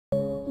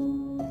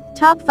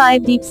Top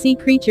 5 deep-sea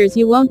creatures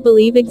you won't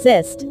believe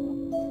exist.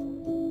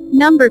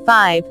 Number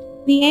 5.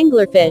 The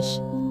anglerfish.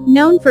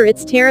 Known for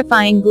its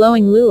terrifying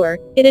glowing lure,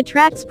 it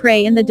attracts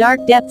prey in the dark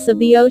depths of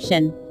the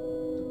ocean.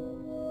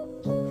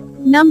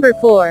 Number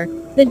 4.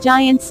 The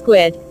giant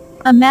squid.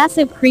 A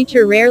massive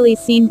creature rarely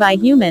seen by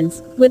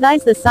humans, with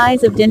eyes the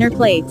size of dinner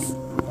plates.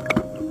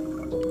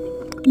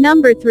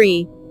 Number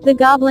 3. The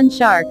goblin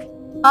shark.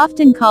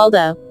 Often called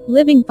a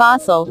living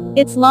fossil,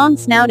 its long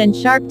snout and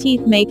sharp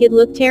teeth make it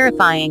look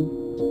terrifying.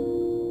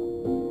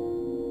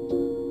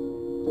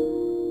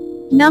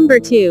 Number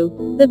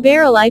 2. The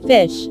barrel-eye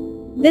fish.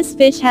 This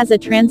fish has a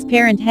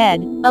transparent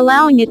head,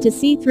 allowing it to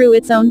see through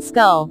its own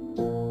skull.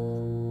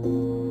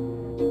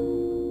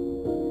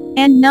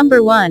 And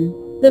number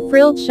 1. The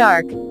frilled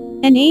shark.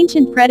 An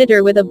ancient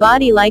predator with a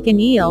body like an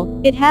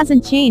eel, it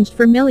hasn't changed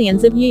for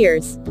millions of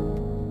years.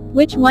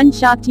 Which one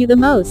shocked you the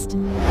most?